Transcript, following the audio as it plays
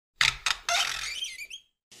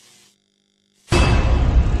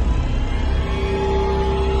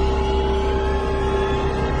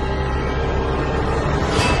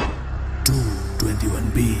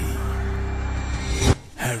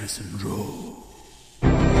Harrison Road.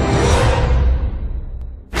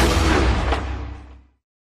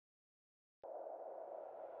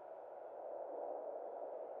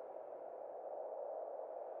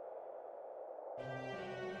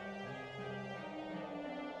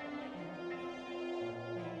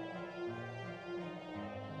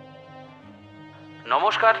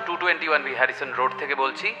 নমস্কার, 221 Harrison road থেকে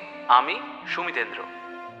বলছি। আমি সুমিতেন্দ্র।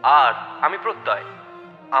 আর আমি প্রত্যয়।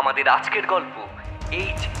 আমাদের আজকের গল্প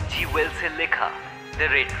H.G. ওয়েলসের লেখা দ্য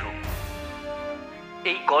রেড রুম।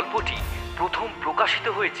 এই গল্পটি প্রথম প্রকাশিত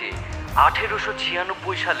হয়েছে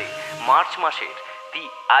 1896 সালে মার্চ মাসের দি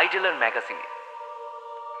আইডলার ম্যাগাজিনে।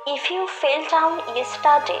 If you fell down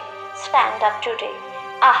yesterday, stand up today.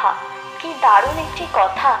 আহা, কি দারুণ একটি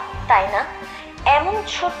কথা, তাই না? এমন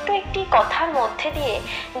ছোট্ট একটি কথার মধ্যে দিয়ে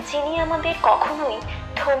যিনি আমাদের কখনোই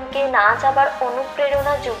থমকে না যাবার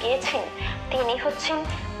অনুপ্রেরণা জুগিয়েছেন, তিনি হচ্ছেন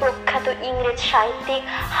প্রখ্যাত ইংরেজ সাহিত্যিক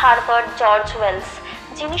হারবার্ট জর্জ ওয়েলস,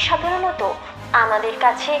 যিনি সাধারণত আমাদের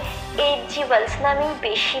কাছে H.G. ওয়েলস নামেই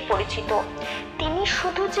বেশি পরিচিত। তিনি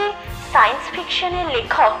শুধু যে সায়েন্স ফিকশনের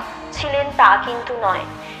লেখক ছিলেন তা কিন্তু নয়,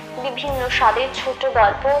 বিভিন্ন স্বাদের ছোট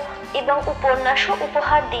গল্প এবং উপন্যাসও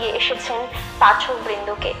উপহার দিয়ে এসেছেন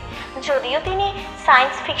পাঠকবৃন্দকে। যদিও তিনি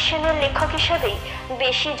সায়েন্স ফিকশনের লেখক হিসেবেই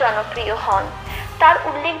বেশি জনপ্রিয় হন, তার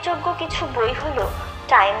উল্লেখযোগ্য কিছু বই হল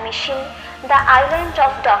time machine, the island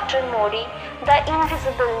of doctor Moreau, the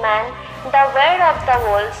invisible man, the war of the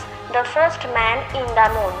worlds, the first man in the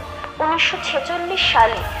moon. 1946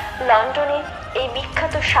 সালে লন্ডনে এই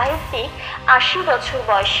বিখ্যাত সাহিত্যিক 80 বছর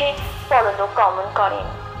বয়সে পরলোক গমন করেন।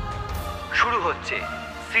 শুরু হচ্ছে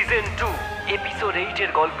সিজন 2 এপিসোড 8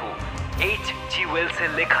 এর গল্প H.G.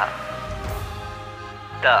 ওয়েলসের লেখা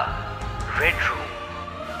দ্য রেড রুম।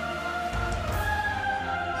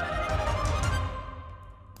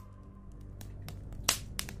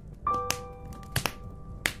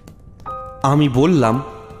 আমি বললাম,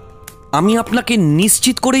 আমি আপনাকে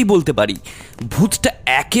নিশ্চিত করেই বলতে পারি, ভূতটা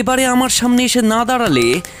একেবারে আমার সামনে এসে না দাঁড়ালে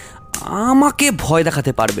আমাকে ভয়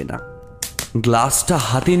দেখাতে পারবে না। গ্লাসটা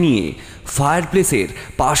হাতে নিয়ে ফায়ারপ্লেসের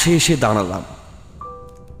পাশে এসে দাঁড়ালাম।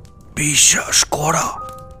 বিশ্বাস করা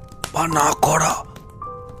বা না করা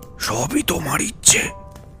সবই তোমার ইচ্ছে,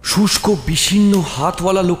 শুষ্ক বিশিন্ন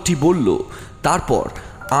হাতওয়ালা লোকটি বলল, তারপর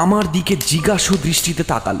আমার দিকে জিজ্ঞাসু দৃষ্টিতে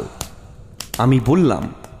তাকালো। আমি বললাম,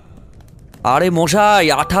 আরে মশাই,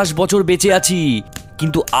 28 বছর বেঁচে আছি,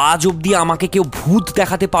 কিন্তু আজ অবধি আমাকে কেউ ভূত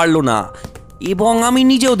দেখাতে পারল না, এবং আমি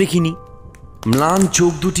নিজেও দেখিনি। ম্লান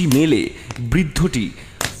চোখ দুটি মেলে বৃদ্ধটি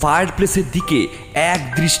ফায়ারপ্লেসের দিকে এক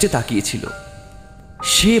দৃষ্টে তাকিয়েছিল।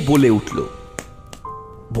 সে বলে উঠল,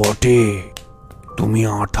 বটে, তুমি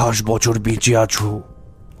 28 বছর বেঁচে আছো,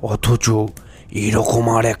 অথচ এরকম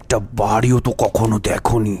আর একটা বাড়িও তো কখনো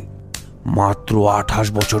দেখোনি। মাত্র 28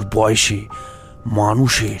 বছর বয়সে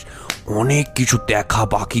মানুষের অনেক কিছু দেখা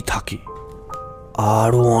বাকি থাকে,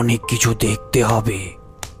 আরো অনেক কিছু দেখতে হবে,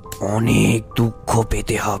 অনেক দুঃখ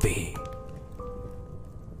পেতে হবে।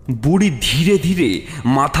 বুড়ি ধীরে ধীরে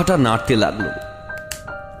মাথাটা নাড়তে লাগলো।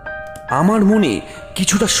 আমার মনে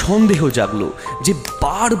কিছুটা সন্দেহ জাগলো যে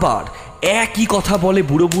বারবার একই কথা বলে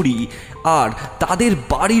বুড়ো বুড়ি, আর তাদের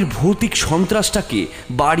বাড়ির ভৌতিক সন্ত্রাসটাকে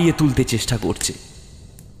বাড়িয়ে তুলতে চেষ্টা করছে।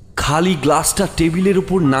 খালি গ্লাসটা টেবিলের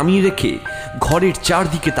উপর নামিয়ে রেখে ঘরের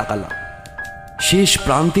চারদিকে তাকালাম। শেষ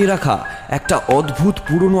প্রান্তে রাখা একটা অদ্ভুত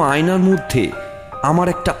পুরনো আয়নার মধ্যে আমার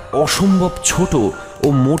একটা অসম্ভব ছোট ও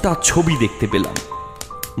মোটা ছবি দেখতে পেলাম।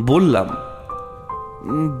 বললাম,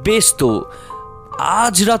 বেশ তো,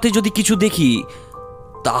 আজ রাতে যদি কিছু দেখি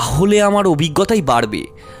তাহলে আমার অভিজ্ঞতাই বাড়বে।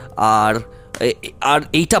 আর আর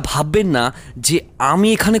এইটা ভাববেন না যে আমি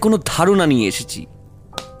এখানে কোনো ধারণা নিয়ে এসেছি।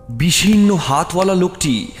 বিশিন্ন হাতওয়ালা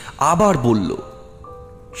লোকটি আবার বলল,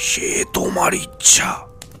 সে তোমার ইচ্ছা।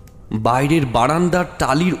 বাইরের বারান্দার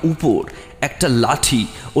টালির উপর একটা লাঠি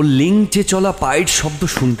ও লেংচে চলা পায়ের শব্দ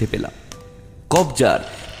শুনতে পেলাম। কবজার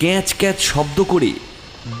ক্যাঁচ ক্যাঁচ শব্দ করে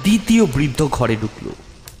দ্বিতীয় বৃদ্ধ ঘরে ঢুকল।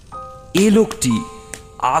 এ লোকটি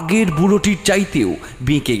আগের বুড়োটির চাইতেও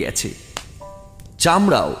বেঁকে গেছে,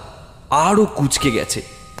 চামড়াও আরও কুঁচকে গেছে,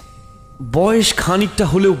 বয়স খানিকটা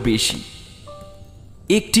হলেও বেশি।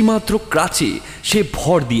 একটিমাত্র ক্রাচে সে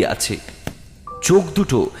ভর দিয়ে আছে, চোখ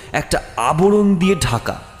দুটো একটা আবরণ দিয়ে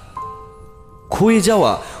ঢাকা, ক্ষয়ে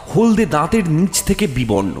যাওয়া হলদে দাঁতের নিচ থেকে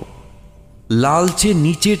বিবর্ণ, লালচে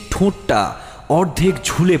নিচের ঠোঁটটা অর্ধেক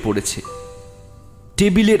ঝুলে পড়েছে।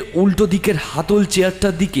 টেবিলের উল্টো দিকের হাতল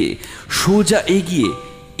চেয়ারটার দিকে সোজা এগিয়ে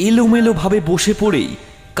এলোমেলোভাবে বসে পড়েই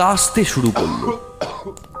কাশতে শুরু করল।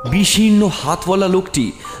 বিশীর্ণ হাতওয়ালা লোকটি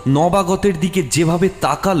নবাগতের দিকে যেভাবে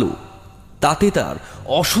তাকালো তাতে তার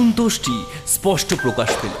অসন্তুষ্টি স্পষ্ট প্রকাশ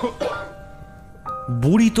পেল।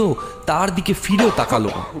 বুড়ি তো তার দিকে ফিরেও তাকালো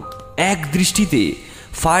না, এক দৃষ্টিতে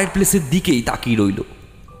ফায়ার প্লেসের দিকেই তাকিয়ে রইল।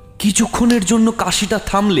 কিছুক্ষণের জন্য কাশিটা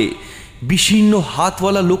থামলে বিশীর্ণ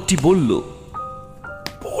হাতওয়ালা লোকটি বলল,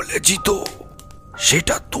 বলেছি তো,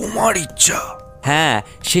 সেটা তোমার ইচ্ছা। হ্যাঁ,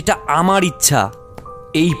 সেটা আমার ইচ্ছা।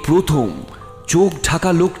 এই প্রথম চোখ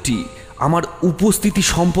ঢাকা লোকটি আমার উপস্থিতি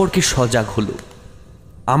সম্পর্কে সজাগ হলো।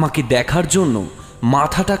 আমাকে দেখার জন্য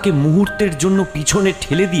মাথাটাকে মুহূর্তের জন্য পিছনে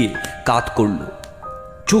ঠেলে দিয়ে কাত করল।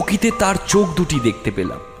 চকিতে তার চোখ দুটি দেখতে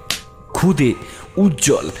পেলাম, ক্ষুদে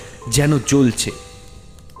উজ্জ্বল, যেন জ্বলছে।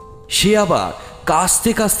 সে আবার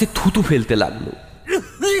কাস্তে কাস্তে থুতু ফেলতে লাগলো।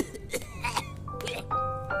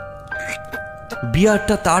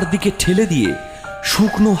 বিয়ারটা তার দিকে ঠেলে দিয়ে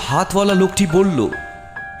শুকনো হাতওয়ালা লোকটি বলল,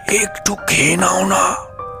 একটু খেয়ে নাও না।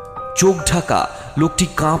 চোখ ঢাকা লোকটি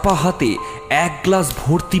কাঁপা হাতে এক গ্লাস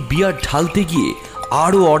ভর্তি বিয়ার ঢালতে গিয়ে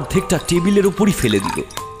আরও অর্ধেকটা টেবিলের উপরই ফেলে দিল।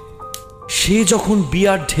 সে যখন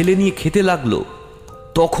বিয়ার ঢেলে নিয়ে খেতে লাগলো,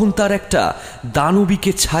 তখন তার একটা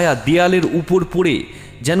দানবিকে ছায়া দেয়ালের উপর পড়ে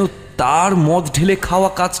যেন তার মদ ঢেলে খাওয়া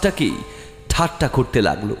কাজটাকেই ঠাট্টা করতে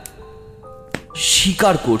লাগলো।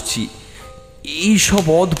 স্বীকার করছি, এই সব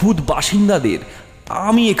অদ্ভুত বাসিন্দাদের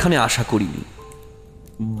আমি এখানে আশা করিনি।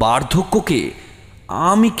 বার্ধক্যকে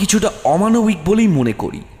আমি কিছুটা অমানবিক বলেই মনে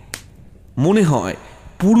করি। মনে হয়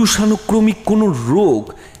পুরুষানুক্রমিক কোনো রোগ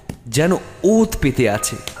যেন ওত পেতে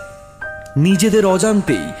আছে। নিজেদের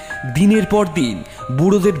অজান্তেই দিনের পর দিন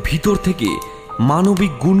বুড়োদের ভিতর থেকে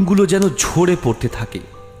মানবিক গুণগুলো যেন ঝরে পড়তে থাকে।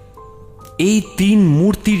 এই তিন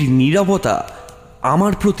মূর্তির নীরবতা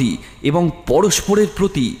আমার প্রতি এবং পরস্পরের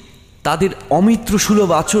প্রতি তাদের অমিত্রসুলভ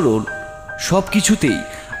আচরণ, সব কিছুতেই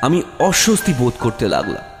আমি অস্বস্তি বোধ করতে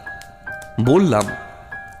লাগলাম। বললাম,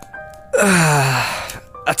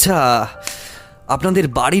 আচ্ছা, আপনাদের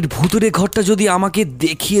বাড়ির ভুতুরে ঘরটা যদি আমাকে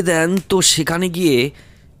দেখিয়ে দেন তো সেখানে গিয়ে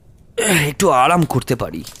একটু আরাম করতে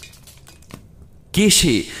পারি।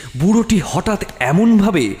 কেশে বুড়োটি হঠাৎ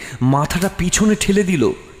এমনভাবে মাথাটা পিছনে ঠেলে দিল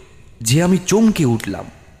যে আমি চমকে উঠলাম।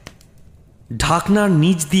 ঢাকনার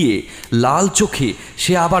নিচ দিয়ে লাল চোখে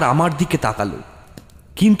সে আবার আমার দিকে তাকালো,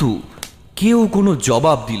 কিন্তু কেউ কোনো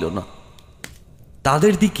জবাব দিল না।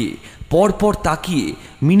 তাদের দিকে পরপর তাকিয়ে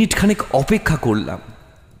মিনিটখানেক অপেক্ষা করলাম।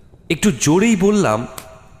 একটু জোরেই বললাম,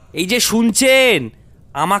 এই যে শুনছেন,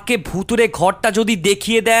 আমাকে ভুতুরে ঘরটা যদি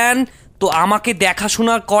দেখিয়ে দেন তো আমাকে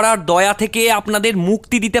দেখাশোনা করার দয়া থেকে আপনাদের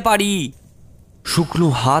মুক্তি দিতে পারি। শুকনো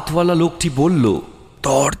হাতওয়ালা লোকটি বলল,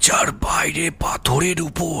 দরজার বাইরে পাথরের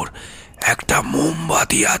উপর একটা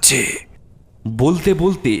মোমবাতি আছে। বলতে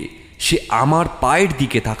বলতে সে আমার পায়ের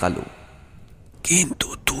দিকে তাকালো। কিন্তু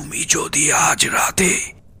তুমি যদি আজ রাতে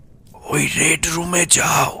ওই রেড রুমে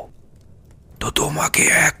যাও তো তোমাকে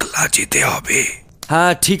একলা যেতে হবে।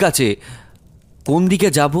 হ্যাঁ, ঠিক আছে, কোন দিকে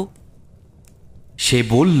যাব? সে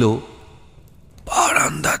বলল,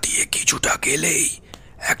 বারান্দা দিয়ে কিছুটা গেলেই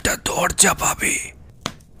একটা দরজা পাবে।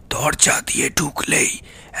 দরজা দিয়ে ঢুকলেই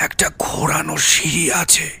একটা ঘোরানো সিঁড়ি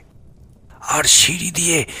আছে, আর সিঁড়ি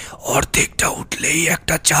দিয়ে অর্ধেকটা উঠলেই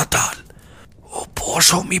একটা চাতাল ও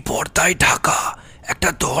পশমি পর্দায় ঢাকা একটা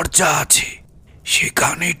দরজা আছে।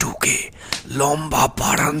 সেখানে ঢুকে লম্বা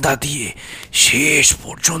বারান্দা দিয়ে শেষ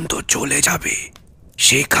পর্যন্ত চলে যাবে।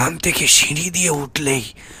 সেখান থেকে সিঁড়ি দিয়ে উঠলেই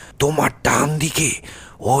তোমার ডান দিকে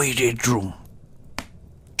ওই রেড রুম।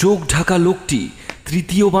 চোখ ঢাকা লোকটি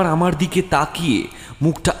তৃতীয়বার আমার দিকে তাকিয়ে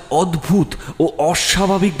মুখটা অদ্ভুত ও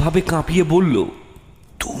অস্বাভাবিকভাবে কাঁপিয়ে বলল,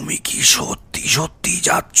 তুমি কি সত্যি সত্যি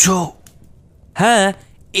যাচ্ছ? হ্যাঁ,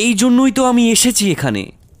 এই জন্যই তো আমি এসেছি এখানে।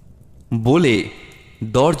 বলে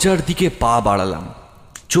দরজার দিকে পা বাড়ালাম।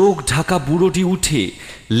 চোখ ঢাকা বুড়োটি উঠে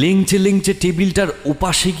লেংচে লেংচে টেবিলটার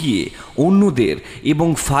ওপাশে গিয়ে অন্যদের এবং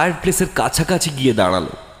ফায়ার প্লেসের কাছাকাছি গিয়ে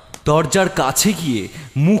দাঁড়ালো। দরজার কাছে গিয়ে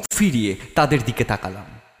মুখ ফিরিয়ে তাদের দিকে তাকালাম।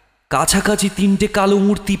 কাছাকাছি তিনটে কালো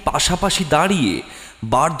মূর্তি পাশাপাশি দাঁড়িয়ে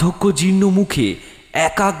বার্ধক্য জীর্ণ মুখে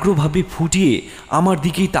একাগ্রভাবে ফুটিয়ে আমার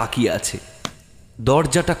দিকেই তাকিয়ে আছে।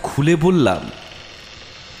 দরজাটা খুলে বললাম,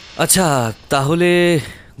 আচ্ছা তাহলে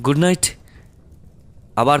গুড নাইট,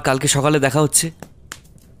 আবার কালকে সকালে দেখা হচ্ছে।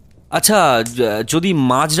 আচ্ছা, যদি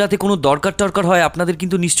মাঝরাতে কোনো দরকার হয় আপনাদের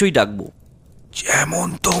কিন্তু নিশ্চয়ই ডাকবো। যেমন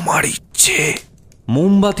তোমার ইচ্ছে।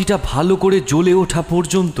 মোমবাতিটা ভালো করে জ্বলে ওঠা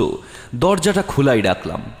পর্যন্ত দরজাটা খোলাই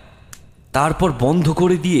রাখলাম, তারপর বন্ধ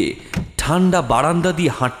করে দিয়ে ঠান্ডা বারান্দা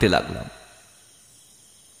দিয়ে হাঁটতে লাগলাম।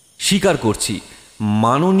 স্বীকার করছি,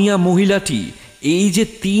 মাননীয়া মহিলাটি এই যে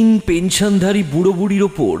তিন পেনশনধারী বুড়ো বুড়ির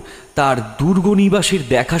ওপর তার দুর্গ নিবাসের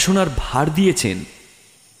দেখাশোনার ভার দিয়েছেন,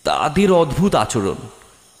 তাদের অদ্ভুত আচরণ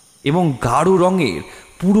এবং গাঢ় রঙের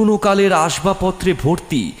পুরনো কালের আসবাবপত্রে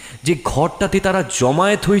ভর্তি যে ঘরটাতে তারা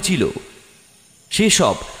জমায়েত হয়েছিল,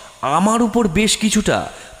 সেসব আমার উপর বেশ কিছুটা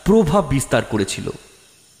প্রভাব বিস্তার করেছিল।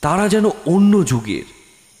 তারা যেন অন্য যুগের,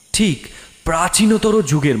 ঠিক প্রাচীনতর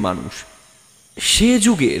যুগের মানুষ। সে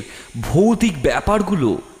যুগের ভৌতিক ব্যাপারগুলো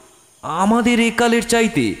আমাদের একালের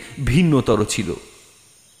চাইতে ভিন্নতর ছিল।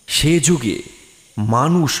 সে যুগে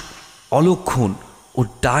মানুষ অলক্ষণ ও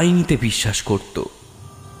ডাইনিতে বিশ্বাস করত,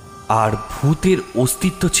 আর ভূতের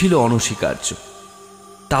অস্তিত্ব ছিল অনস্বীকার্য।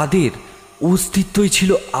 তাদের অস্তিত্বই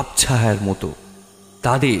ছিল আবছায়ার মতো।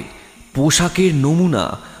 তাদের পোশাকের নমুনা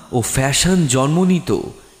ও ফ্যাশন জন্ম নিত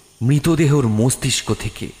মৃতদেহর মস্তিষ্ক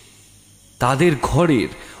থেকে। তাদের ঘরের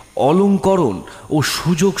অলঙ্করণ ও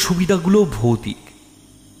সুযোগ সুবিধাগুলো ভৌতিক।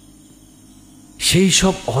 সেই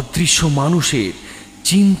সব অদৃশ্য মানুষের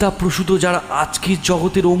চিন্তাপ্রসূত যারা আজকের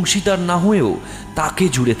জগতের অংশীদার না হয়েও তাকে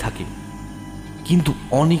জুড়ে থাকে। কিন্তু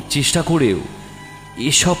অনেক চেষ্টা করেও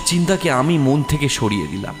এসব চিন্তাকে আমি মন থেকে সরিয়ে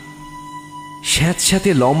দিলাম।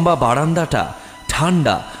 স্যাঁতস্যাঁতে লম্বা বারান্দাটা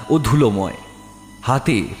ঠান্ডা ও ধুলোময়।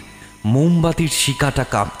 হাতের মোমবাতির শিকাটা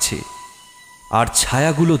কাঁপছে আর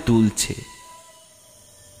ছায়াগুলো তুলছে।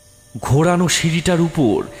 ঘোরানো সিঁড়িটার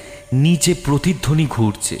উপর নিচে প্রতিধ্বনি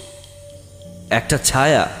ঘুরছে। একটা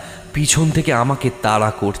ছায়া পিছন থেকে আমাকে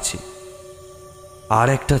তাড়া করছে, আর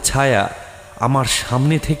একটা ছায়া আমার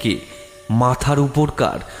সামনে থেকে মাথার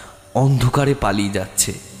উপরকার অন্ধকারে পালিয়ে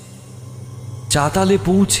যাচ্ছে। চাতালে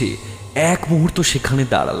পৌঁছে এক মুহূর্ত সেখানে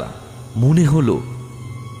দাঁড়ালাম। মনে হলো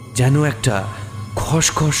যেন একটা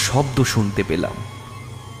খসখস শব্দ শুনতে পেলাম।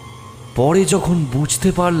 পরে যখন বুঝতে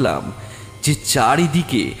পারলাম যে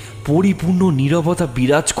চারিদিকে পরিপূর্ণ নীরবতা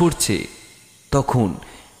বিরাজ করছে, তখন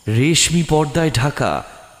রেশমি পর্দায় ঢাকা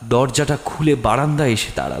দরজাটা খুলে বারান্দায়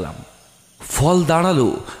এসে দাঁড়ালাম। ফল দাঁড়ালো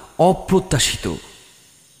অপ্রত্যাশিত।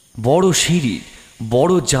 বড় সিঁড়ির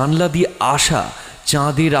বড় জানলা দিয়ে আসা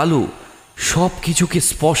চাঁদের আলো সব কিছুকে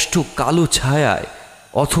স্পষ্ট কালো ছায়ায়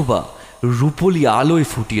অথবা রূপলি আলোয়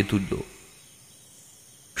ফুটিয়ে তুলল।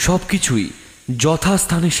 সব কিছুই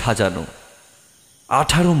যথাস্থানে সাজানো।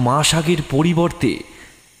 18 মাস আগের পরিবর্তে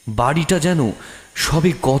বাড়িটা যেন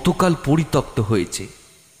সবে গতকাল পরিত্যক্ত হয়েছে।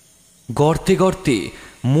 গর্তে গর্তে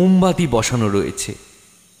মোমবাতি বসানো রয়েছে।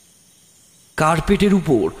 কার্পেটের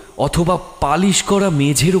উপর অথবা পালিশ করা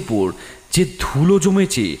মেঝের উপর যে ধুলো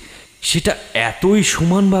জমেছে, সেটা এতই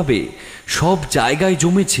সমানভাবে সব জায়গায়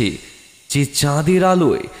জমেছে যে চাঁদের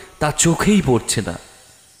আলোয় তা চোখেই পড়ছে না।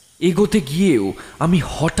 এগোতে গিয়েও আমি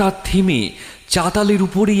হঠাৎ থেমে চাতালের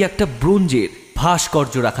উপরেই একটা ব্রোঞ্জের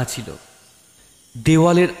ভাস্কর্য রাখা ছিল।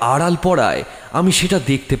 দেওয়ালের আড়াল পড়ায় আমি সেটা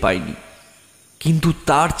দেখতে পাইনি, কিন্তু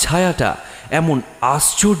তার ছায়াটা এমন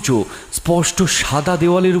আশ্চর্য স্পষ্ট সাদা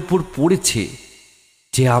দেওয়ালের উপর পড়েছে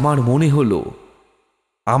যে আমার মনে হলো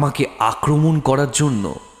আমাকে আক্রমণ করার জন্য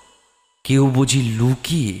কেউ বুঝি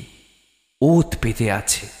লুকিয়ে ওত পেতে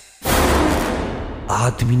আছে।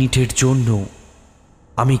 আধ মিনিটের জন্য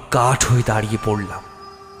আমি কাঠ হয়ে দাঁড়িয়ে পড়লাম।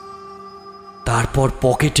 তারপর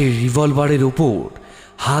পকেটের রিভলভারের ওপর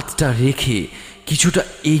হাতটা রেখে কিছুটা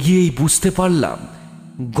এগিয়েই বুঝতে পারলাম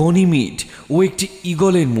গনিমিড ও একটি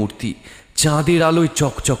ঈগলের মূর্তি চাঁদের আলোয়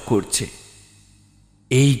চকচক করছে।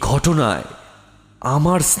 এই ঘটনায়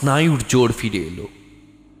আমার স্নায়ুর জোর ফিরে এলো।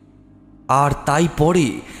 আর তাই পরে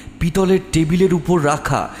পিতলের টেবিলের উপর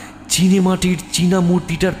রাখা চিনেমাটির চীনা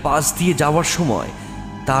মূর্তিটার পাশ দিয়ে যাওয়ার সময়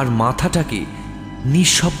তার মাথাটাকে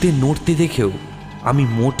নিঃশব্দে নড়তে দেখেও আমি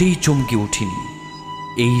মোটেই চমকে উঠিনি।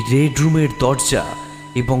 এই রেড রুমের দরজা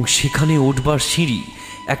এবং সেখানে উঠবার সিঁড়ি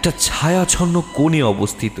একটা ছায়াছন্ন কোণে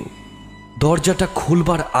অবস্থিত। দরজাটা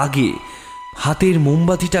খুলবার আগে হাতের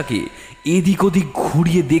মোমবাতিটাকে এদিক ওদিক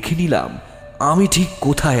ঘুরিয়ে দেখে নিলাম আমি ঠিক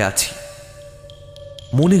কোথায় আছি।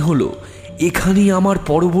 মনে হলো এখানেই আমার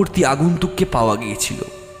পরবর্তী আগন্তুককে পাওয়া গিয়েছিল।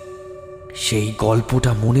 সেই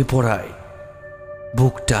গল্পটা মনে পড়ায়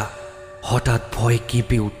বুকটা হঠাৎ ভয়ে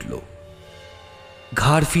কেঁপে উঠল।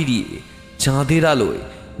 ঘাড় ফিরিয়ে চাঁদের আলোয়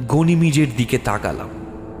গনিমিজের দিকে তাকালাম।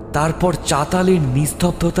 তারপর চাতালের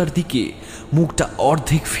নিস্তব্ধতার দিকে মুখটা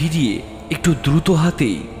অর্ধেক ফিরিয়ে একটু দ্রুত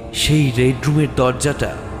হাতেই সেই রেড রুমের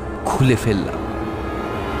দরজাটা খুলে ফেললাম।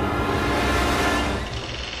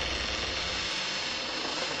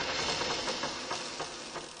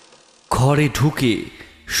 ঘরে ঢুকে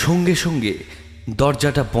সঙ্গে সঙ্গে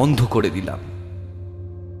দরজাটা বন্ধ করে দিলাম।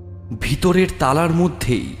 ভিতরের তালার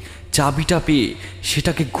মধ্যেই চাবিটা পেয়ে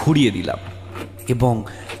সেটাকে ঘুরিয়ে দিলাম এবং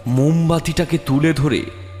মোমবাতিটাকে তুলে ধরে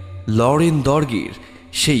লরেন দর্গের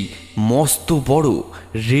সেই মস্ত বড়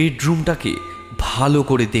রেড রুমটাকে ভালো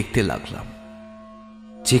করে দেখতে লাগলাম,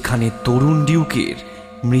 যেখানে তরুণ ডিউকের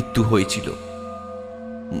মৃত্যু হয়েছিল।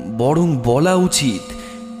 বরং বলা উচিত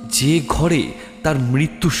যে ঘরে তার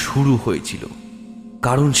মৃত্যু শুরু হয়েছিল,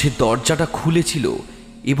 কারণ সে দরজাটা খুলেছিল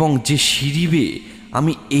এবং যে সিঁড়ি বেয়ে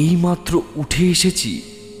আমি এইমাত্র উঠে এসেছি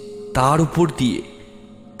তার উপর দিয়ে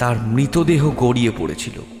তার মৃতদেহ গড়িয়ে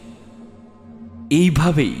পড়েছিল।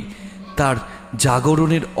 এইভাবেই তার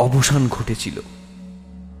জাগরণের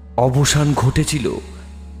অবসান ঘটেছিল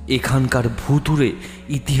এখানকার ভুতুড়ে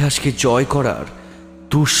ইতিহাসকে জয় করার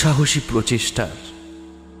দুঃসাহসী প্রচেষ্টার।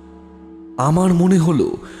 আমার মনে হলো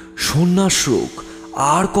সন্ন্যাস রোগ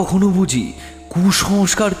আর কখনো বুঝি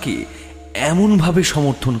কুসংস্কারকে এমনভাবে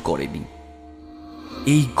সমর্থন করেনি।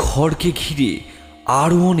 এই ঘরকে ঘিরে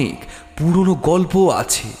আরও অনেক পুরনো গল্প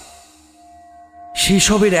আছে।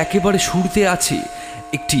 সেসবের একেবারে শুরুতে আছে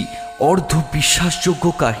একটি অর্ধ বিশ্বাসযোগ্য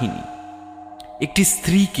কাহিনী। একটি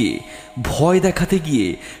স্ত্রীকে ভয় দেখাতে গিয়ে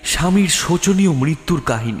স্বামীর শোচনীয় মৃত্যুর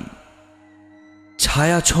কাহিনী।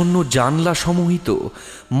 ছায়াছন্ন জানলা সমহিত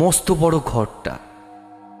মস্ত বড় ঘরটা,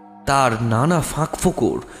 তার নানা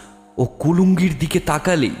ফাঁকফোকর ও কুলুঙ্গির দিকে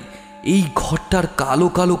তাকালেই এই ঘরটার কালো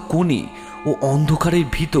কালো কোণে ও অন্ধকারের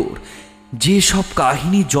ভিতর যে সব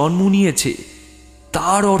কাহিনী জন্ম নিয়েছে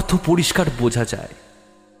তার অর্থ পরিষ্কার বোঝা যায়।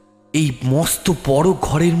 এই মস্ত বড়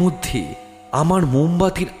ঘরের মধ্যে আমার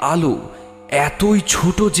মোমবাতির আলো এতই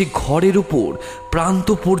ছোট যে ঘরের উপর প্রান্ত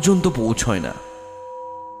পর্যন্ত পৌঁছয় না।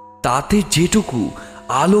 তাতে যেটুকু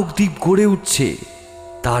আলোক দ্বীপ গড়ে উঠছে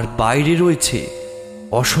তার বাইরে রয়েছে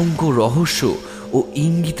অসংখ্য রহস্য ও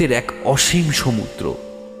ইঙ্গিতের এক অসীম সমুদ্র।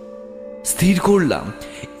 স্থির করলাম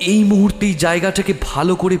এই মুহূর্তেই জায়গাটাকে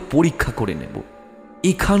ভালো করে পরীক্ষা করে নেব।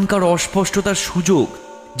 এখানকার অস্পষ্টতার সুযোগ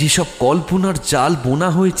যেসব কল্পনার জাল বোনা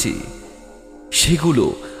হয়েছে সেগুলো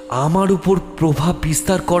আমার উপর প্রভাব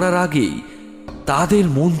বিস্তার করার আগেই তাদের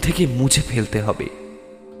মন থেকে মুছে ফেলতে হবে।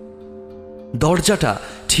 দরজাটা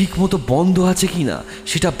ঠিকমতো বন্ধ আছে কিনা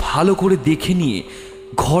সেটা ভালো করে দেখে নিয়ে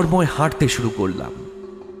ঘরময় হাঁটতে শুরু করলাম।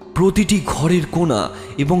 প্রতিটি ঘরের কোণা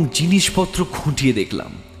এবং জিনিসপত্র খুঁটিয়ে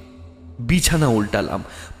দেখলাম। বিছানা উল্টালাম,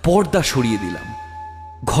 পর্দা সরিয়ে দিলাম।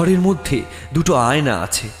 ঘরের মধ্যে দুটো আয়না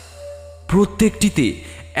আছে, প্রত্যেকটিতে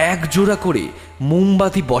এক জোড়া করে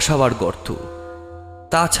মোমবাতি বসাবার গর্ত।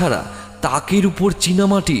 তাছাড়া তাকের উপর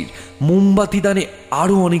চীনামাটির মোমবাতি দানে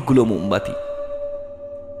আরো অনেকগুলো মোমবাতি।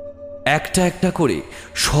 একটা একটা করে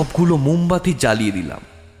সবগুলো মোমবাতি জ্বালিয়ে দিলাম।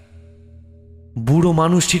 বুড়ো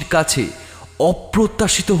মানুষটির কাছে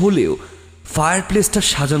অপ্রত্যাশিত হলেও ফায়ারপ্লেসটা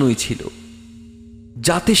সাজানোই ছিল,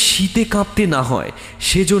 যাতে শীতে কাঁপতে না হয়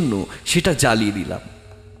সেজন্য সেটা জ্বালিয়ে দিলাম।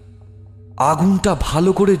 আগুনটা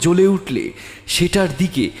ভালো করে জ্বলে উঠলে সেটার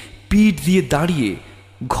দিকে পিঠ দিয়ে দাঁড়িয়ে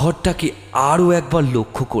ঘরটাকে আরও একবার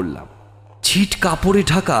লক্ষ্য করলাম। ছিট কাপড়ে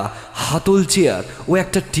ঢাকা হাতল চেয়ার ও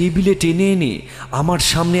একটা টেবিলে টেনে এনে আমার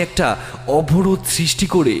সামনে একটা অবরোধ সৃষ্টি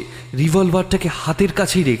করে রিভলভারটাকে হাতের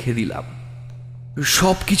কাছেই রেখে দিলাম।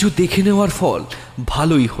 সব কিছু দেখে নেওয়ার ফল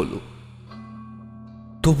ভালোই হলো।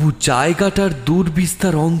 তবু জায়গাটার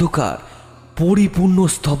দুর্বিস্তার অন্ধকার পরিপূর্ণ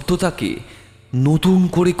স্তব্ধতাকে নতুন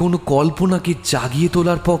করে কোনো কল্পনাকে জাগিয়ে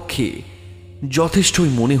তোলার পক্ষে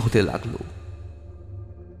যথেষ্টই মনে হতে লাগলো।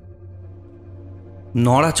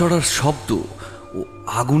 নড়াচড়ার শব্দ ও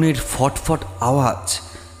আগুনের ফটফট আওয়াজ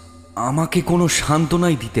আমাকে কোনো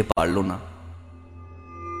সান্ত্বনাই দিতে পারল না।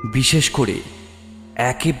 বিশেষ করে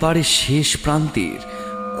একেবারে শেষ প্রান্তের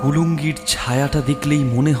কুলুঙ্গির ছায়াটা দেখলেই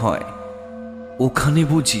মনে হয় ওখানে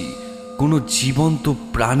বুঝি কোনো জীবন্ত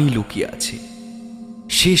প্রাণী লুকিয়ে আছে।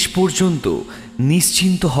 শেষ পর্যন্ত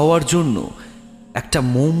নিশ্চিন্ত হওয়ার জন্য একটা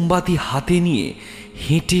মোমবাতি হাতে নিয়ে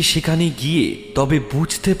হেঁটে সেখানে গিয়ে তবে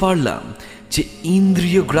বুঝতে পারলাম যে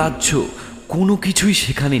ইন্দ্রিয় গ্রাহ্য কোনো কিছুই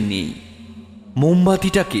সেখানে নেই।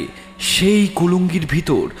 মোমবাতিটাকে সেই কুলুঙ্গির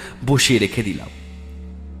ভিতর বসিয়ে রেখে দিলাম।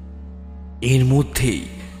 এর মধ্যেই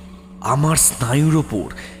আমার স্নায়ুর ওপর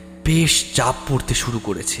বেশ চাপ পড়তে শুরু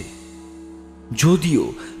করেছে, যদিও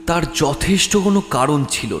তার যথেষ্ট কোনো কারণ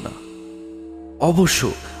ছিল না। অবশ্য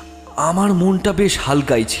আমার মনটা বেশ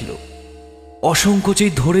হালকাই ছিল।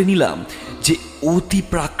 অসংকোচেই ধরে নিলাম যে অতি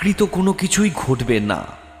প্রাকৃত কোনো কিছুই ঘটবে না।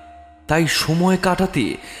 তাই সময় কাটাতে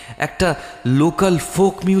একটা লোকাল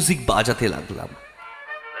ফোক মিউজিক বাজাতে লাগলাম।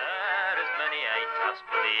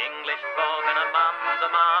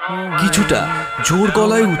 কিছুটা জোর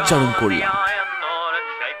গলায় উচ্চারণ করলাম।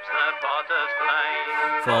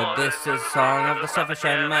 For this is song of the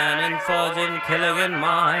sufficient man in forging, killing in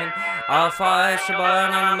mine. Our fire shall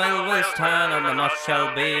burn and mill will stand, and the north shall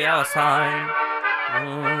be our sign.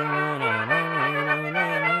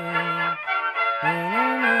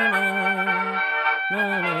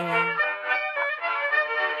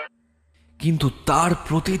 কিন্তু তার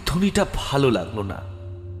প্রতিধ্বনিটা ভালো লাগলো না।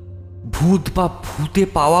 ভূত বা ভূতে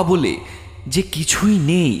পাওয়া বলে যে কিছুই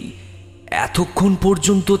নেই, এতক্ষণ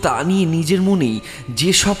পর্যন্ত তা নিয়ে নিজের মনেই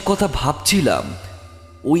যেসব কথা ভাবছিলাম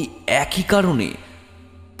ওই একই কারণে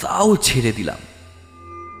তাও ছেড়ে দিলাম।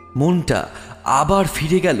 মনটা আবার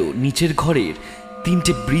ফিরে গেল নিচের ঘরের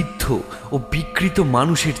তিনটে বৃদ্ধ ও বিকৃত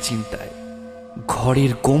মানুষের চিন্তায়।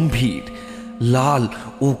 ঘরের গম্ভীর লাল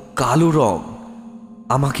ও কালো রং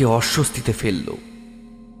আমাকে অস্বস্তিতে ফেলল।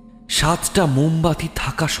 7টা মোমবাতি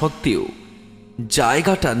থাকা সত্ত্বেও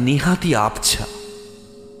জায়গাটা নেহাতি আবছা।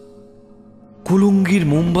 কুলুঙ্গির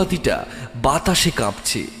মোমবাতিটা বাতাসে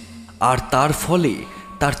কাঁপছে, আর তার ফলে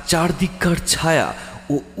তার চারদিককার ছায়া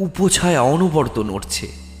ও উপছায়া অনবরত নড়ছে।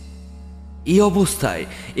 এই অবস্থায়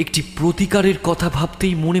একটি প্রতিকারের কথা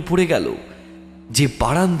ভাবতেই মনে পড়ে গেল যে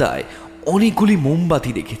বারান্দায় অনেকগুলি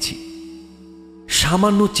মোমবাতি দেখেছি।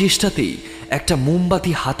 সামান্য চেষ্টাতেই একটা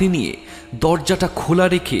মোমবাতি হাতে নিয়ে দরজাটা খোলা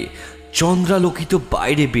রেখে চন্দ্রালোকিত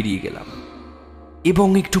বাইরে বেরিয়ে গেলাম এবং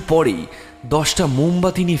একটু পরেই 10টা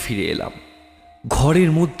মোমবাতি নিয়ে ফিরে এলাম।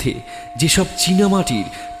 ঘরের মধ্যে যেসব চীনামাটির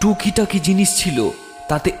টুকিটাকি জিনিস ছিল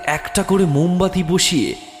তাতে একটা করে মোমবাতি বসিয়ে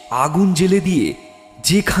আগুন জ্বেলে দিয়ে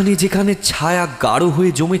যেখানে যেখানে ছায়া গাঢ়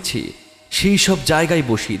হয়ে জমেছে সেই সব জায়গায়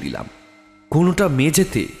বসিয়ে দিলাম, কোনোটা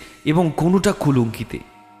মেঝেতে এবং কোনোটা কুলুঙ্কিতে।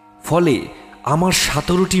 ফলে আমার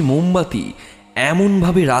 17টি মোমবাতি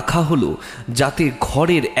এমনভাবে রাখা হলো যাতে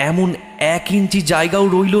ঘরের এমন 1 ইঞ্চি জায়গাও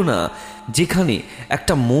রইল না যেখানে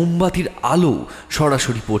একটা মোমবাতির আলো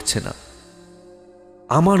সরাসরি পড়ছে না।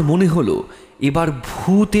 আমার মনে হলো এবার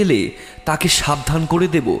ভূত এলে তাকে সাবধান করে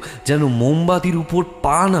দেব যেন মোমবাতির উপর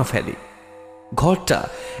পা না ফেলে। ঘরটা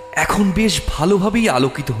এখন বেশ ভালোভাবেই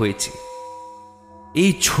আলোকিত হয়েছে।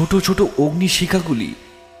 এই ছোট ছোট অগ্নিশিখাগুলি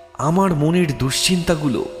আমার মনের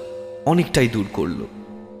দুশ্চিন্তাগুলো অনেকটাই দূর করল।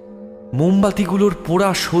 মোমবাতিগুলোর পোড়া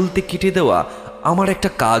সলতে কেটে দেওয়া আমার একটা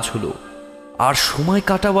কাজ হলো, আর সময়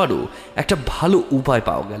কাটাবারও একটা ভালো উপায়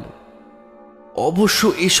পাওয়া গেল। অবশ্য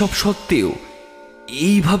এসব সত্ত্বেও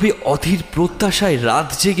এইভাবে অধীর প্রত্যাশায় রাত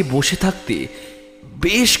জেগে বসে থাকতে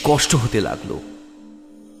বেশ কষ্ট হতে লাগলো।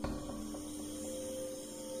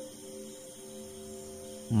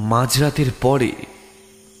 মাঝরাতের পরে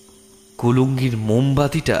কুলুঙ্গির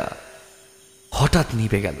মোমবাতিটা হঠাৎ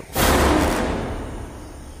নিভে গেল,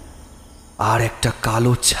 আর একটা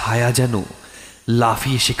কালো ছায়া যেন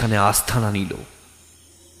লাফিয়ে সেখানে আস্থানা নিল।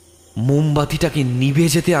 মোমবাতিটাকে নিভে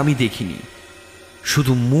যেতে আমি দেখিনি,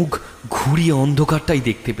 শুধু মুখ ঘুরিয়ে অন্ধকারটাই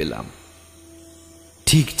দেখতে পেলাম।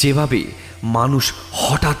 ঠিক যেভাবে মানুষ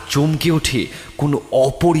হঠাৎ চমকে ওঠে কোনো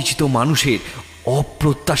অপরিচিত মানুষের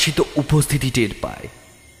অপ্রত্যাশিত উপস্থিতি টের পায়।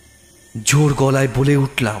 জোর গলায় বলে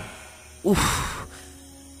উঠলাম, উফ,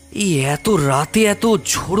 এই এত রাতে এত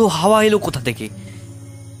ঝোড়ো হাওয়া এলো কোথা থেকে?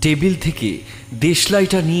 টেবিল থেকে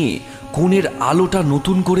দেশলাইটা নিয়ে কোণের আলোটা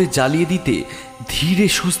নতুন করে জ্বালিয়ে দিতে ধীরে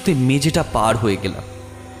সুস্থে মেঝেটা পার হয়ে গেলাম।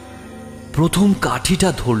 প্রথম কাঠিটা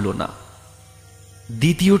ধরল না,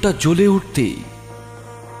 দ্বিতীয়টা জ্বলে উঠতেই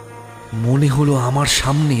মনে হলো আমার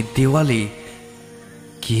সামনে দেওয়ালে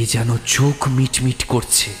কে যেন চোখ মিটমিট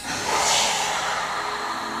করছে।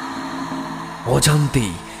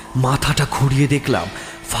 অজান্তেই মাথাটা ঘুরিয়ে দেখলাম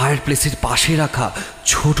ফায়ার প্লেসের পাশে রাখা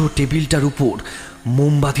ছোট টেবিলটার উপর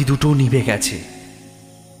মোমবাতি দুটো নিভে গেছে।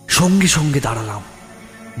 সঙ্গে সঙ্গে দাঁড়ালাম,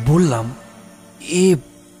 বললাম, এ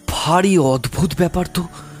ভারী অদ্ভুত ব্যাপার তো,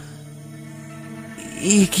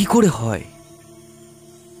 এ কি করে হয়?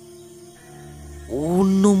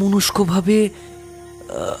 অন্য মনস্কভাবে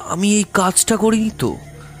আমি এই কাজটা করিনি তো,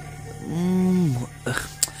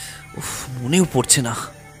 মনেও পড়ছে না।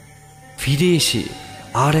 ফিরে এসে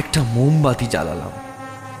আর একটা মোমবাতি জ্বালালাম,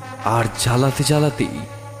 আর জ্বালাতে জ্বালাতেই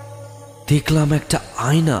দেখলাম একটা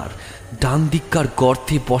আয়নার ডান দিককার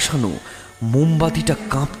গর্তে বসানো মোমবাতিটা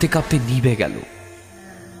কাঁপতে কাঁপতে নিভে গেল,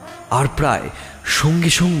 আর প্রায়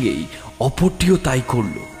সঙ্গে সঙ্গেই অপরটিও তাই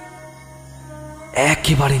করল।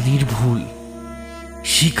 একেবারে নির্ভুল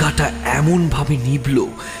শিখাটা এমনভাবে নিভল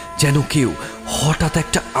যেন কেউ হঠাৎ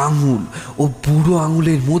একটা আঙুল ও বুড়ো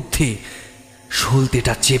আঙুলের মধ্যে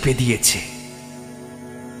সলতেটা চেপে দিয়েছে।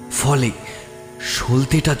 ফলে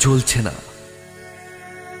সলতেটা জ্বলছে না,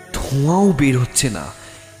 ধোঁয়াও বের হচ্ছে না,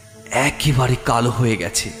 একেবারে কালো হয়ে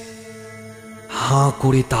গেছে। হাঁ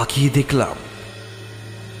করে তাকিয়ে দেখলাম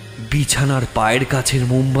বিছানার পায়ের কাছের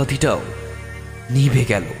মোমবাতিটাও নিভে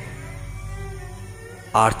গেল,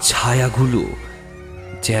 আর ছায়াগুলো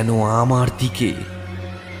যেন আমার দিকে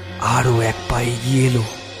আরো এক পা এগিয়ে এলো।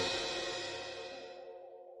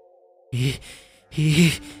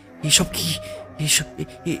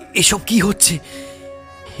 এসব কি হচ্ছে?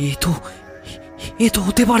 এ তো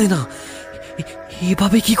হতে পারে না।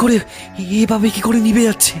 এভাবে কি করে নিভে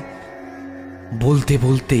যাচ্ছে? বলতে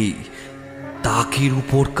বলতেই তাকের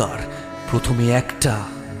উপরকার প্রথমে একটা,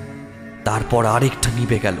 তারপর আরেকটা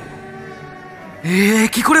নিভে গেল।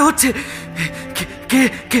 কি করে হচ্ছে?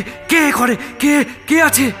 কে করে? কে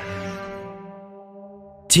আছে?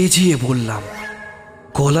 চেঁচিয়ে বললাম।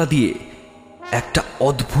 গলা দিয়ে একটা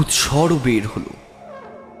অদ্ভুত স্বরও বের হলো।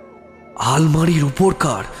 আলমারির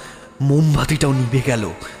উপরকার মোমবাতিটাও নিভে গেল।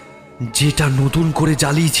 যেটা নতুন করে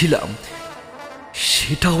জ্বালিয়েছিলাম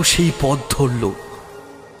সেটাও সেই পথ ধরল।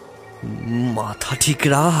 মাথা ঠিক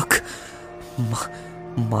রাখ,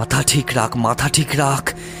 মাথা ঠিক রাখ, মাথা ঠিক রাখ,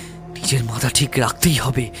 নিজের মাথা ঠিক রাখতেই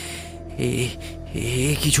হবে।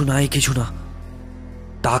 কিছু না, কিছু না।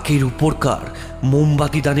 তাকের উপরকার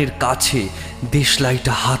মোমবাতি দানের কাছে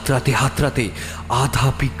দেশলাইটা হাতড়াতে হাতড়াতে আধা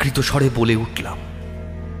বিকৃত স্বরে বলে উঠলাম।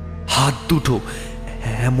 হাত দুটো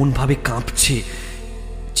এমনভাবে কাঁপছে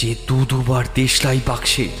যে দুবার দেশলাই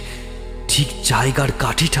বাক্সের ঠিক জায়গার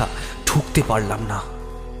কাঠিটা ঠুকতে পারলাম না।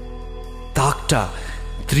 তাকটা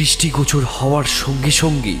দৃষ্টিগোচর হওয়ার সঙ্গে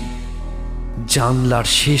সঙ্গেই জানলার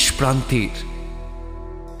শেষ প্রান্তের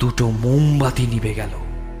দুটো মোমবাতি নিভে গেল।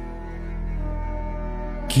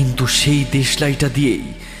 কিন্তু সেই দেশলাইটা দিয়েই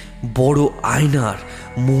বড় আয়নার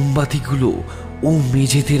মোমবাতিগুলো ও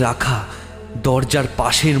মেঝেতে রাখা দরজার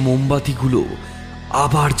পাশের মোমবাতিগুলো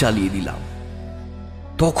আবার জ্বালিয়ে দিলাম।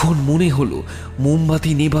 তখন মনে হলো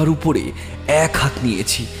মোমবাতি নেবার উপরে এক হাত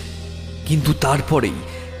নিয়েছি, কিন্তু তারপরেই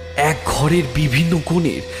এক ঘরের বিভিন্ন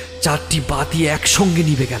কোণের 4টি বাতি একসঙ্গে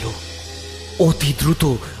নিভে গেল। অতি দ্রুত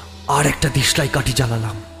আর একটা দেশলাই কাঠি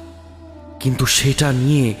জ্বালালাম, কিন্তু সেটা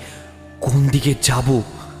নিয়ে কোন দিকে যাব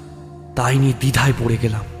তাই নিয়ে দ্বিধায় পড়ে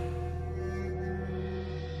গেলাম।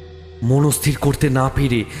 মনস্থির করতে না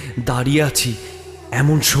পেরে দাঁড়িয়ে আছি,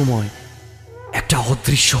 এমন সময় একটা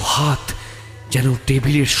অদৃশ্য হাত যেন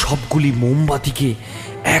টেবিলের সবগুলি মোমবাতিকে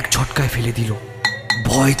এক ঝটকায় ফেলে দিল।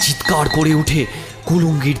 ভয় চিৎকার করে উঠে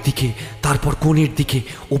কুলুঙ্গির দিকে, তারপর কোণের দিকে,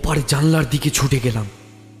 ওপারে জানলার দিকে ছুটে গেলাম।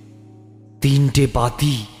 3টে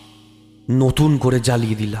বাতি নতুন করে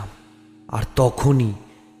জ্বালিয়ে দিলাম। আর তখনই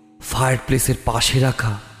ফায়ারপ্লেসের পাশে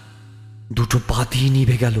রাখা দুটো বাতি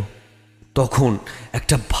নিভে গেল। তখন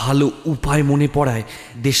একটা ভালো উপায় মনে পড়ায়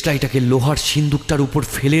দেশলাইটাকে লোহার সিন্দুকটার উপর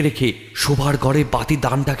ফেলে রেখে শোবার ঘরে বাতি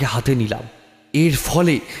দানটাকে হাতে নিলাম। এর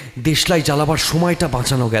ফলে দেশলাই জ্বালাবার সময়টা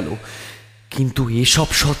বাঁচানো গেল, কিন্তু এসব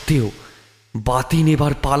সত্ত্বেও বাতি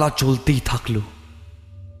নেবার পালা চলতেই থাকলো।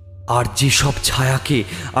 আর যেসব ছায়াকে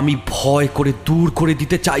আমি ভয় করে দূর করে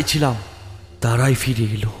দিতে চাইছিলাম তারাই ফিরে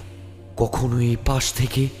এলো। কখনো এই পাশ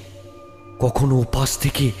থেকে, কখনো ও পাশ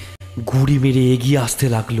থেকে গুড়ি মেরে এগিয়ে আসতে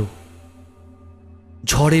লাগলো।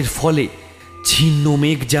 ঝড়ের ফলে ছিন্ন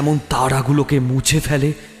মেঘ যেমন তারাগুলোকে মুছে ফেলে,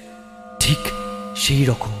 ঠিক সেই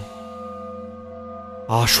রকম।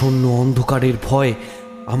 আসন্ন অন্ধকারের ভয়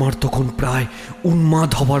আমার তখন প্রায় উন্মাদ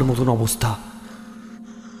হবার মতন অবস্থা।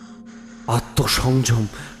 আত্মসংযম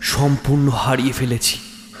সম্পূর্ণ হারিয়ে ফেলেছি।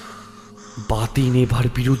 বাতি নেভার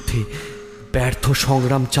বিরুদ্ধে ব্যর্থ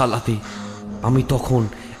সংগ্রাম চালাতে আমি তখন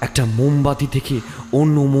একটা মোমবাতি থেকে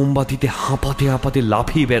অন্য মোমবাতিতে হাঁপাতে হাঁপাতে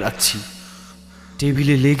লাফিয়ে বেড়াচ্ছি।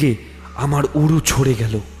 টেবিলে লেগে আমার উড়ু ছড়ে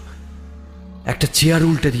গেল। একটা চেয়ার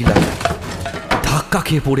উল্টে দিলাম, ধাক্কা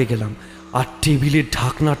খেয়ে পড়ে গেলাম, আর টেবিলের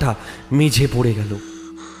ঢাকনাটা মেঝে পড়ে গেল।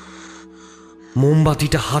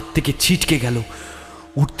 মোমবাতিটা হাত থেকে ছিটকে গেল।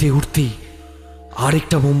 উঠতে উঠতেই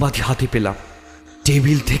আরেকটা মোমবাতি হাতে পেলাম।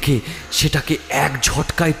 টেবিল থেকে সেটাকে এক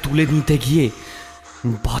ঝটকায় তুলে নিতে গিয়ে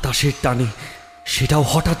বাতাসের টানে সেটাও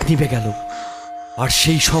হঠাৎ নিভে গেল। আর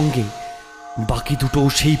সেই সঙ্গে বাকি দুটোও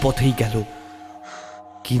সেই পথেই গেল।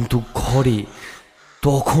 কিন্তু ঘরে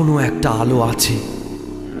তখনও একটা আলো আছে,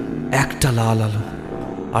 একটা লাল আলো,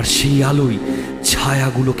 আর সেই আলোই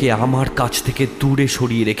ছায়াগুলোকে আমার কাছ থেকে দূরে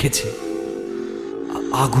সরিয়ে রেখেছে।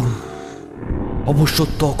 আগুন। অবশ্য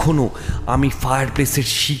তখনও আমি ফায়ারপ্লেসের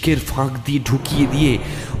শিকের ফাঁক দিয়ে ঢুকিয়ে দিয়ে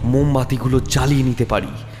মোমবাতিগুলো জ্বালিয়ে নিতে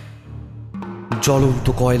পারি। জ্বলন্ত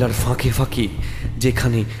কয়লার ফাঁকে ফাঁকে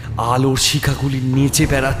যেখানে আলোর শিখাগুলি নেচে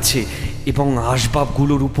বেড়াচ্ছে এবং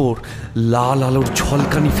আসবাবগুলোর উপর লাল আলোর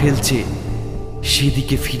ঝলকানি ফেলছে,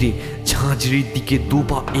 সেদিকে ফিরে ঝাঁঝরির দিকে 2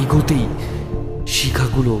 পা এগোতেই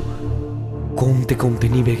শিখাগুলো কমতে কমতে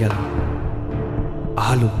নিভে গেল।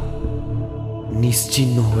 আলো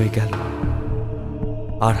নিশ্চিহ্ন হয়ে গেল।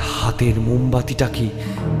 আর হাতের মোমবাতিটাকে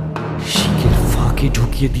শিকের ফাঁকে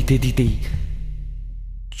ঢুকিয়ে দিতে দিতেই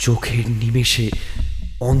চোখের নিমেষে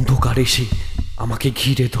অন্ধকার এসে আমাকে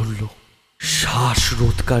ঘিরে ধরল।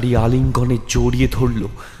 শ্বাসরোধকারী আলিঙ্গনে জড়িয়ে ধরল,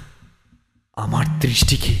 আমার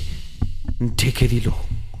দৃষ্টিকে ঢেকে দিল।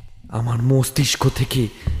 আমার মস্তিষ্ক থেকে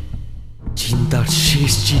চিন্তার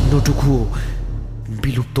শেষ চিহ্নটুকুও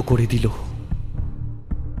বিলুপ্ত করে দিল।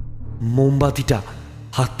 মোমবাতিটা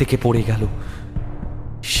হাত থেকে পড়ে গেল।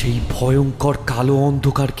 সেই ভয়ঙ্কর কালো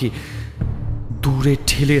অন্ধকারকে দূরে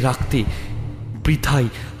ঠেলে রাখতে বৃথায়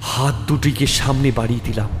হাত দুটিকে সামনে বাড়িয়ে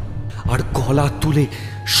দিলাম, আর গলা তুলে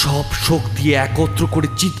সব শক্তি একত্র করে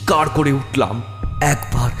চিৎকার করে উঠলাম। 1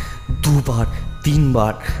 বার, 2 বার, 3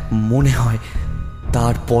 বার, মনে হয়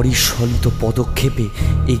তারপরই সলিত পদক্ষেপে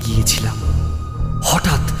এগিয়েছিলাম।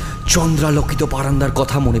 হঠাৎ চন্দ্রালোকিত বারান্দার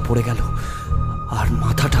কথা মনে পড়ে গেল, আর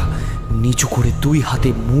মাথাটা নিচু করে 2 হাতে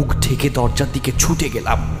মুখ ঢেকে দরজার দিকে ছুটে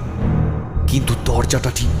গেলাম। কিন্তু দরজাটা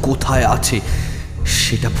ঠিক কোথায় আছে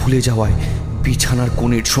সেটা ভুলে যাওয়ায় বিছানার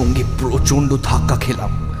কোণের সঙ্গে প্রচণ্ড ধাক্কা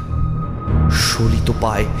খেলাম। সলিত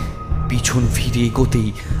পায়ে পিছন ফিরে এগোতেই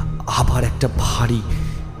আবার একটা ভারী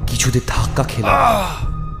কিছুতে ধাক্কা খেলাম।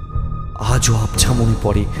 আজও আবছা মনে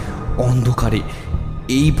পড়ে, অন্ধকারে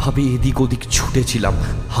এইভাবে এদিক ওদিক ছুটেছিলাম,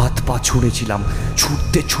 হাত পা ছুঁড়েছিলাম,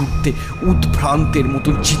 ছুটতে ছুটতে উদ্ভ্রান্তের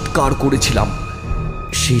মতন চিৎকার করেছিলাম।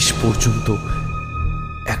 শেষ পর্যন্ত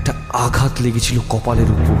একটা আঘাত লেগেছিল কপালের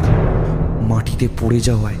উপর। মাটিতে পড়ে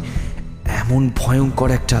যাওয়ায় এমন ভয়ঙ্কর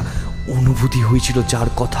একটা অনুভূতি হয়েছিল যার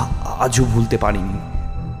কথা আজও ভুলতে পারিনি।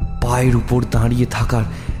 পায়ের উপর দাঁড়িয়ে থাকার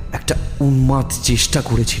একটা উন্মাদ চেষ্টা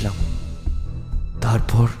করেছিলাম।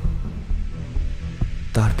 তারপর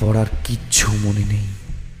আর কিচ্ছু মনে নেই।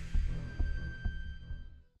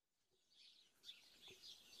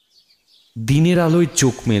 দিনের আলোয়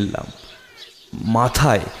চোখ মেললাম।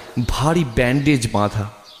 মাথায় ভারী ব্যান্ডেজ বাঁধা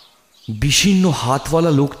বিশীর্ণ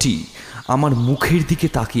হাতওয়ালা লোকটি আমার মুখের দিকে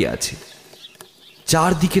তাকিয়ে আছে।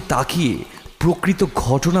 চারদিকে তাকিয়ে প্রকৃত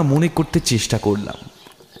ঘটনা মনে করতে চেষ্টা করলাম।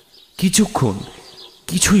 কিছুক্ষণ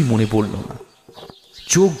কিছুই মনে পড়ল না।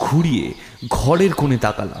 চোখ ঘুরিয়ে ঘরের কোণে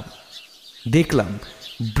তাকালাম। দেখলাম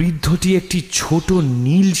বৃদ্ধটি একটি ছোট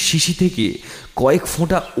নীল শিশি থেকে কয়েক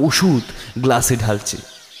ফোঁটা ওষুধ গ্লাসে ঢালছে।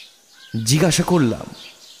 জিজ্ঞাসা করলাম,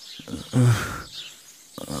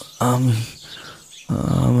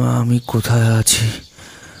 আমি কোথায় আছি?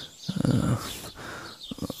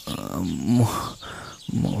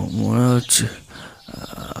 মনে হচ্ছে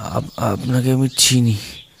আপনাকে আমি চিনি,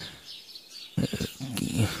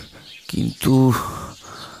 কিন্তু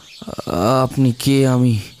আপনি কে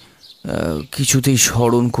আমি কিছুতেই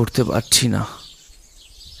স্মরণ করতে পারছি না।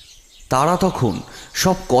 তারা তখন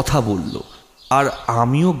সব কথা বলল, আর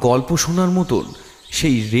আমিও গল্প শোনার মতন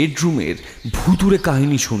সেই রেড রুমের ভুতুড়ে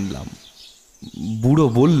কাহিনী শুনলাম। বুড়ো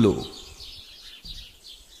বলল,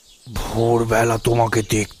 ভোরবেলা তোমাকে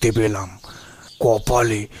দেখতে পেলাম,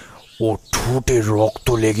 কপালে ও ঠোঁটে রক্ত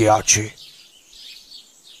লেগে আছে।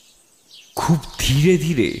 খুব ধীরে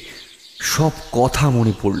ধীরে সব কথা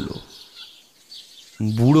মনে পড়ল।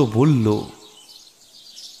 বুড়ো বলল,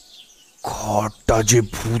 ঘরটা যে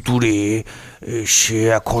ভুতুড়ে সে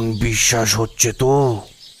এখন বিশ্বাস হচ্ছে তো?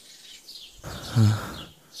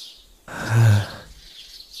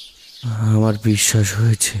 আমার বিশ্বাস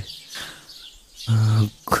হয়েছে,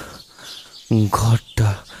 ঘরটা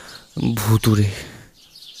ভুতুড়ে।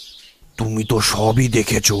 তুমি তো সবই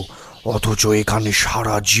দেখেছো, অথচ এখানে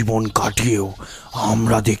সারা জীবন কাটিয়েও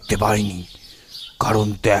আমরা দেখতে পাইনি, কারণ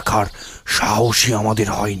দেখার সাহসই আমাদের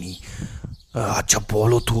হয়নি। আচ্ছা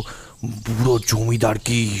বলো তো, বুড়ো জমিদার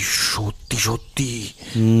কি সত্যি সত্যি?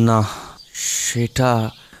 না, সেটা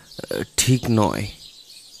ঠিক নয়।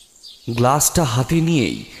 গ্লাসটা হাতে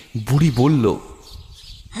নিয়েই বুড়ি বলল,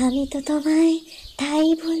 আমি তো তোমায় তাই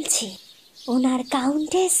বলছি, ওনার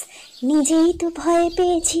কাউন্টেস নিজেই তো ভয়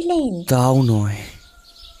পেয়েছিলেন। তাও নয়,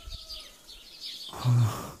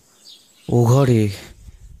 ও ঘরে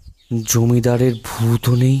জমিদারের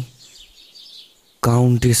ভূতও নেই,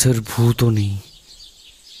 কাউন্টেসের ভূতও নেই,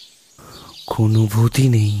 কোনো ভূতই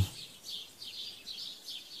নেই।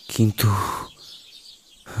 কিন্তু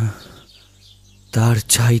তার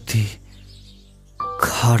চাইতে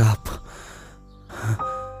খারাপ,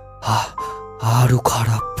 আরো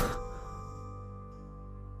খারাপ।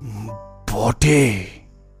 বটে,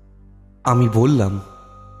 আমি বললাম,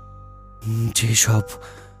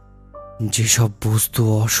 যেসব বস্তু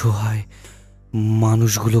অসহায়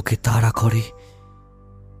মানুষগুলোকে তাড়া করে,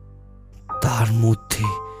 তার মধ্যে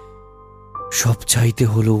সবচাইতে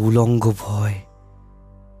হলো উলঙ্গ ভয়।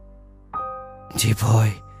 যে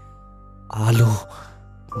ভয় আলো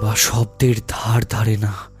বা শব্দের ধার ধারে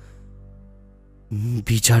না,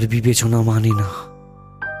 বিচার বিবেচনা মানে না,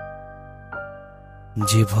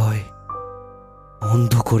 যে ভয়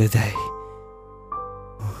অন্ধ করে দেয়,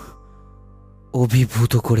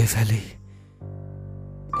 অভিভূত করে ফেলে,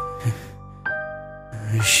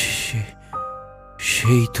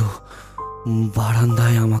 সেই তো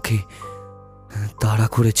বারান্দায় আমাকে তাড়া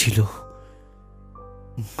করেছিল।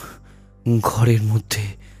 ঘরের মধ্যে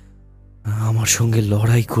আমার সঙ্গে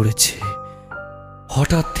লড়াই করেছে।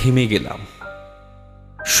 হঠাৎ থেমে গেলাম,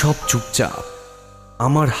 সব চুপচাপ।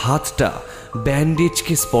 আমার হাতটা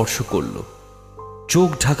ব্যান্ডেজকে স্পর্শ করল। চোখ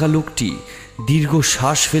ঢাকা লোকটি দীর্ঘ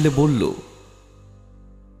শ্বাস ফেলে বলল,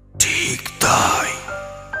 ঠিক তাই,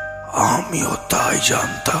 আমিও তাই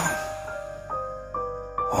জানতাম।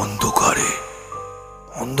 অন্ধকারে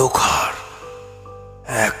অন্ধকার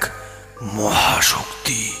এক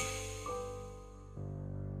মহাশক্তি।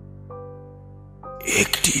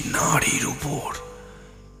 একটি নারীর উপর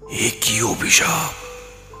একই অভিশাপ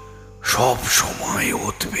সব সময়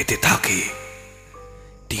ওত পেতে থাকে।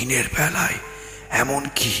 দিনের বেলায়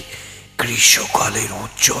এমনকি গ্রীষ্মকালের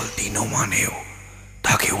উজ্জ্বল দিনমানেও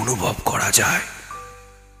তাকে অনুভব করা যায়।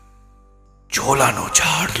 ঝোলানো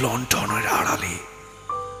ঝাড় লণ্ঠনের আড়ালে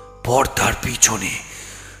পর্দার পিছনে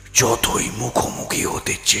যতই মুখোমুখি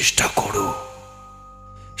হতে চেষ্টা করো,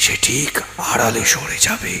 সে ঠিক আড়ালে সরে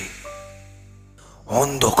যাবে।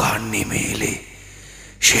 অন্ধকার নেমে এলে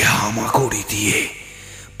সে হামাগুড়ি দিয়ে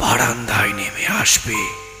বারান্দায় নেমে আসবে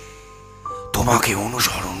তোমাকে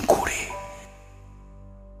অনুসরণ করে,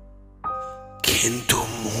 কিন্তু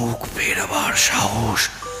মুখ ফেরাবার সাহস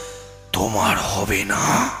তোমার হবে না।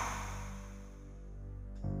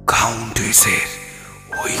 কাউন্টেসের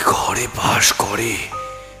ওই ঘরে বাস করে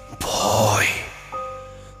ভয়,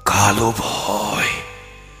 কালো ভয়।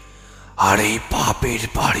 আর এই পাপের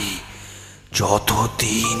বাড়ি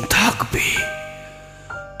যতদিন থাকবে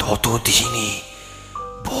ততদিনই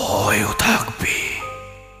ভয়ও থাকবে।